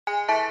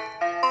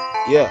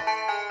Yeah,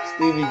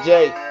 Stevie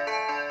J.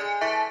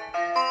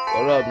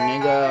 What up,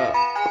 nigga?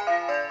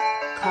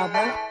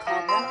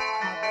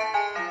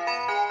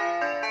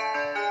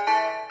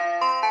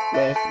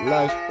 Flash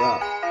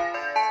lifestyle.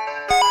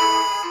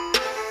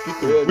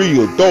 Get the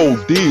real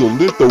dog deal,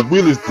 this the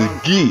realest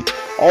to get.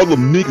 All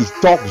them niggas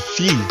talking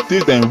shit,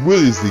 this ain't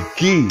real as it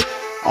get.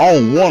 I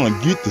don't wanna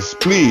get the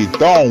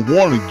split, I don't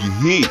wanna get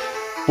hit.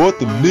 But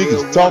the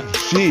niggas talking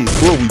shit,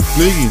 but we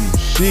flinging and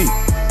shit.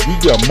 We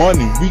got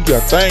money, we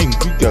got things,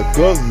 we got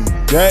guns in the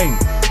game.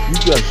 We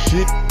got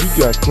shit, we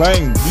got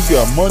claims, we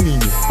got money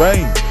and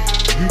fame.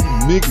 We the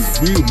niggas,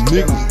 we the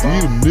niggas,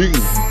 we the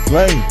niggas we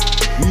claim.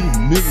 We the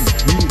niggas,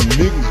 we the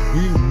niggas,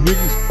 we the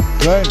niggas we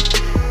claim.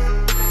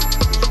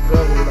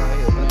 Struggle out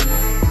here, man.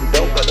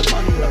 Don't got the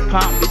money in the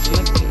pound, bitch,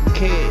 nigga get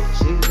cash.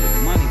 Nigga get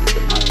the money, get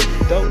the money in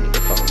the dough, nigga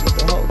fuck with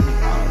the hoe,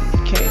 nigga. I don't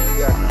need cash.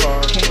 You got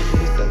cars, cash,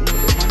 nigga stuck with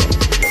the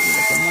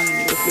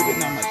money, nigga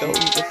flipping out my dough,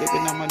 nigga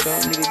flipping out my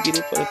dough, nigga get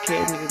it for the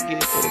cash, nigga get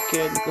it for the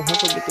cash, nigga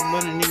hustle with the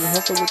money, nigga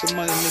hustle with the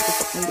money, nigga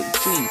fucking with the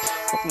cheese,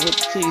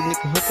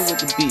 nigga hustle with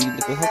the B,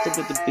 nigga hustle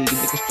with the B,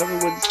 nigga struggle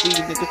with the C,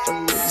 nigga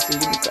struggle with the C,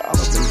 nigga all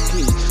up in the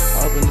key,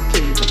 all up in the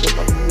key, nigga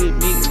fucking with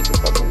me, nigga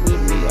fucking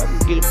with me, I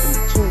can get it from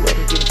the two, I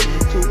can get it from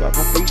the two, I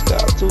can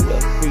freestyle too, I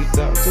can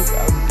freestyle too,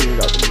 I can get it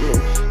out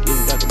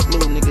the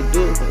blue, nigga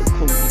do it for the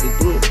cool, nigga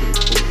do it for the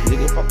cool,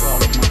 nigga fuck all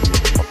the money,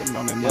 nigga fucking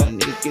on that money,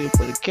 nigga get it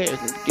for the cash,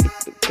 nigga get it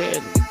for the cash,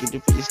 nigga get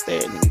it for your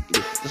stat, nigga get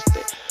it for the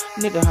stat,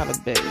 nigga holla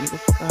back, nigga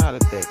fucking holla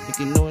back,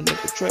 nigga know a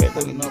nigga track,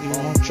 like a nigga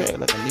on track,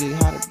 like a nigga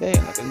holla back,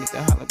 like a nigga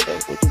holla back,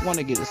 what you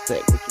wanna get a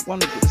stack, what you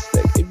wanna get a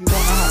stack, if you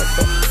wanna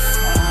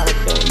holla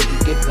back, you can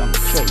get it on the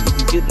track, you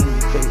can get it on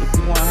the track, if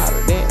you wanna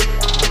holla that,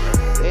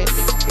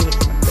 nigga get it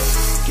from the back,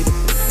 get it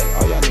from the back,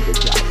 all y'all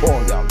niggas, y'all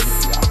born,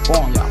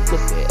 y'all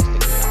pussy ass,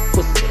 nigga, y'all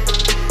pussy ass,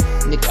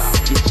 nigga, I'll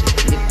get you,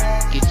 nigga,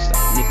 I'll get you,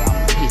 nigga,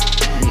 I'ma hit you,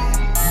 nigga,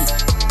 I'ma hit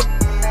you.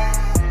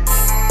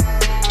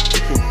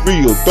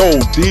 Real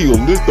dog deal,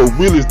 this the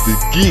realest to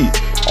get.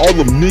 All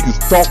them niggas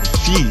talking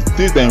shit,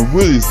 this ain't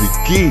real as it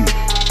get.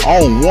 I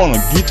don't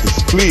wanna get the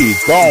split,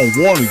 I don't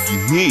wanna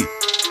get hit.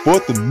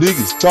 But them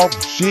niggas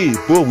talking shit,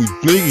 but we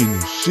blinging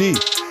and shit.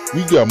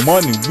 We got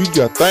money, we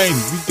got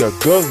things, we got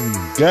guns in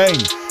the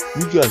game.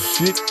 We got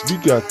shit, we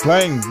got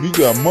claims, we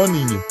got money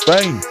and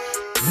fame.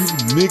 We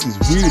the niggas,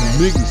 we the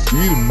niggas,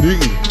 we the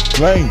niggas we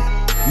claim.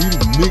 We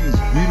the niggas,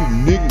 we the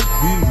niggas,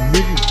 we the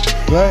niggas we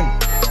claim.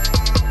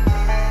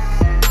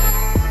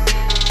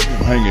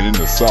 Hanging in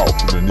the south,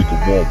 but a nigga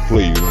won't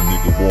play, but a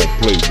nigga won't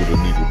play, but a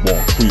nigga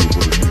won't trill,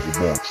 but a nigga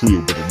won't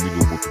trill, but a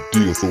nigga with the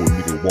deal, so a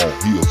nigga won't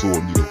heal, so a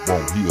nigga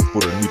won't heal,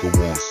 but a nigga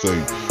won't say,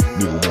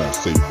 but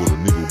a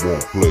nigga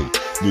won't play,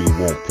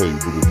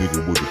 but a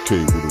nigga with a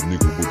K, but a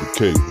nigga with a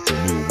K, so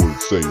a nigga with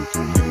a say, so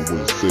a nigga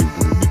with a say,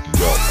 but a nigga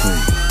y'all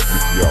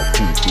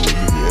cool, so a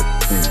nigga at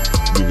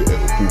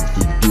the pool,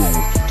 still doing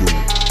what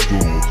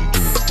you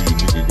doing, see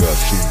a nigga got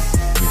shoes,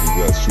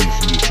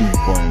 see a shoe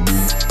brand new,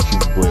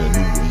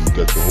 and you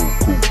got the whole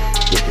coupe,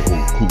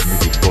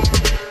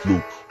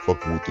 nigga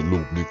fucking with the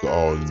loop, nigga,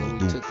 all you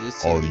do,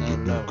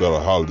 gotta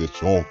holler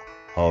at your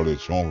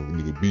uncle,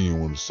 nigga, being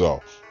in the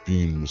south,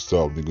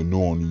 nigga,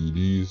 knowing who it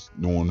is,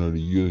 knowing that it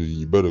is, and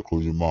you better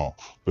close your mouth,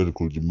 and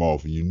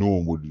you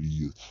knowing what it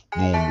is,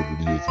 and you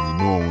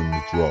knowing when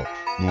it drop,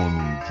 and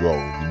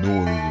you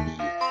knowing what it is,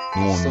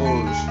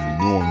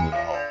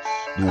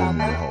 knowing in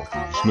the house, if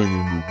you slinging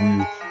in the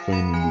wheel,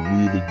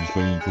 if you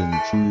slinging to the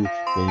trill,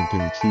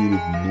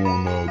 if you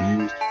knowing how it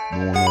is,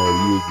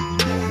 if you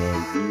knowing how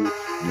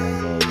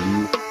it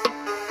is.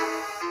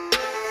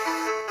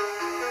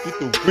 Get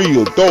the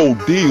real dog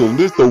deal,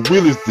 this the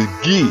realest to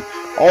get.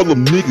 All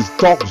them niggas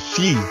talking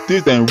shit,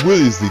 this ain't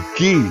real as it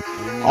get.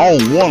 I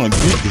don't wanna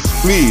get the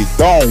split,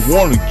 I don't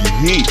wanna get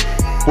hit.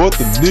 But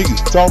the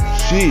niggas talking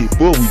shit,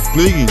 but we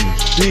blinging and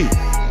shit.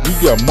 We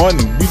got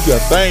money, we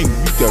got things,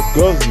 we got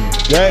guns in the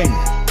game.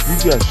 We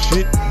got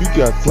shit, we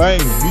got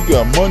claims, we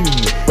got money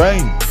and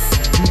fame.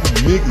 We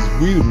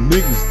the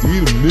niggas,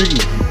 we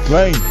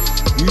claim.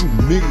 We the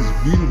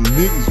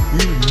niggas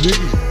we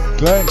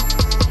claim.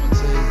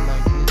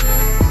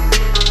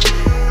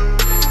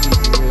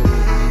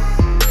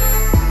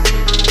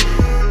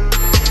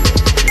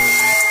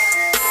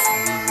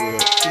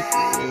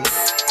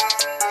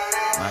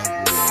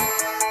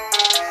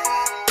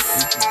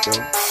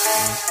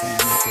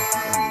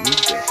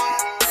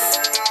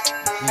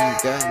 You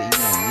got it, you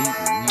don't need it,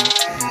 you know what I'm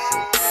saying? So